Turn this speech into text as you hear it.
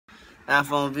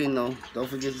iPhone Vino. Don't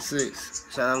forget the 6.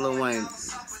 Shout out Lil Wayne.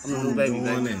 I'm the new baby,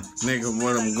 baby. Nigga,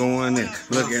 what I'm going in.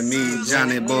 Look at me,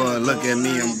 Johnny boy, look at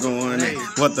me, I'm going in.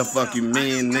 What the fuck you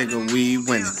mean, nigga, we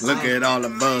winning. Look at all the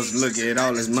buzz, look at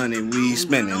all this money we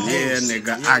spending. Yeah,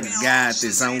 nigga, I got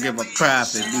this, I don't give a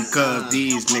profit because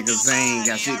these niggas ain't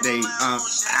got shit they,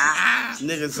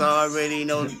 Niggas already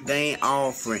know they ain't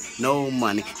offering no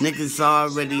money. Niggas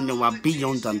already know I be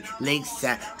on them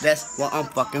lakeside. That's where I'm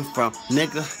fucking from.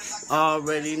 Nigga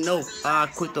already know I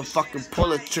quit to fucking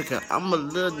pull a trigger. I'm a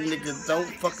little nigga, don't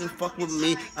fucking fuck with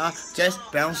me. I just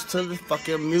bounce to the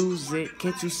fucking music.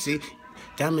 Can't you see?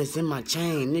 Diamonds in my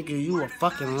chain, nigga, you a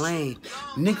fucking lame.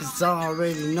 Niggas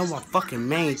already know I fucking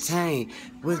maintain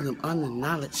wisdom under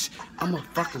knowledge. I'm a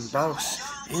fucking boss,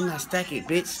 and I stack it,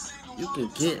 bitch. You can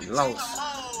get lost.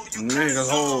 Niggas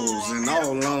hoes, and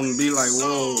all of them be like,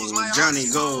 whoa, Johnny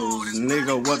goes.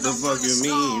 Nigga, what the fuck you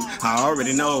mean? I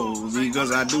already know,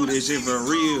 because I do this shit for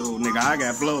real. Nigga, I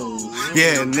got flow.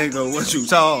 Yeah, nigga, what you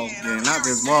talking? I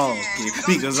just walking,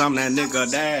 because I'm that nigga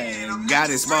that got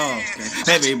it sparking.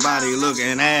 Everybody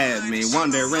looking at me,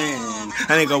 wondering,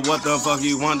 nigga, what the fuck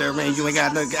you wondering? You ain't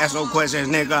got to ask no questions,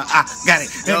 nigga, I got it.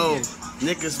 Yo,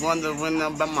 niggas wondering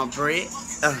about my bread.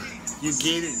 You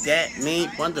get it, that mean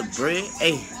wonder bread.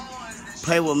 Hey,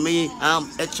 play with me, I'm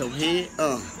at your head.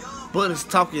 Bullets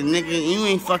talking, nigga, you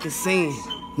ain't fucking saying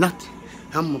nothing.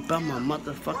 I'm about my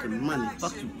motherfucking money.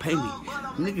 Fuck you, pay me.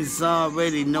 Niggas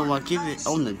already know I get it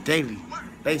on the daily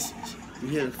basis. You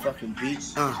hear the fucking beat?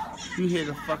 You hear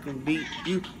the fucking beat?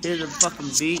 You hear the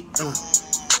fucking beat?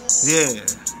 Yeah.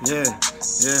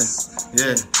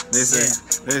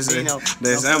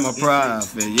 They say I'm a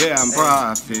prophet. Yeah, I'm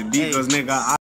prophet because nigga.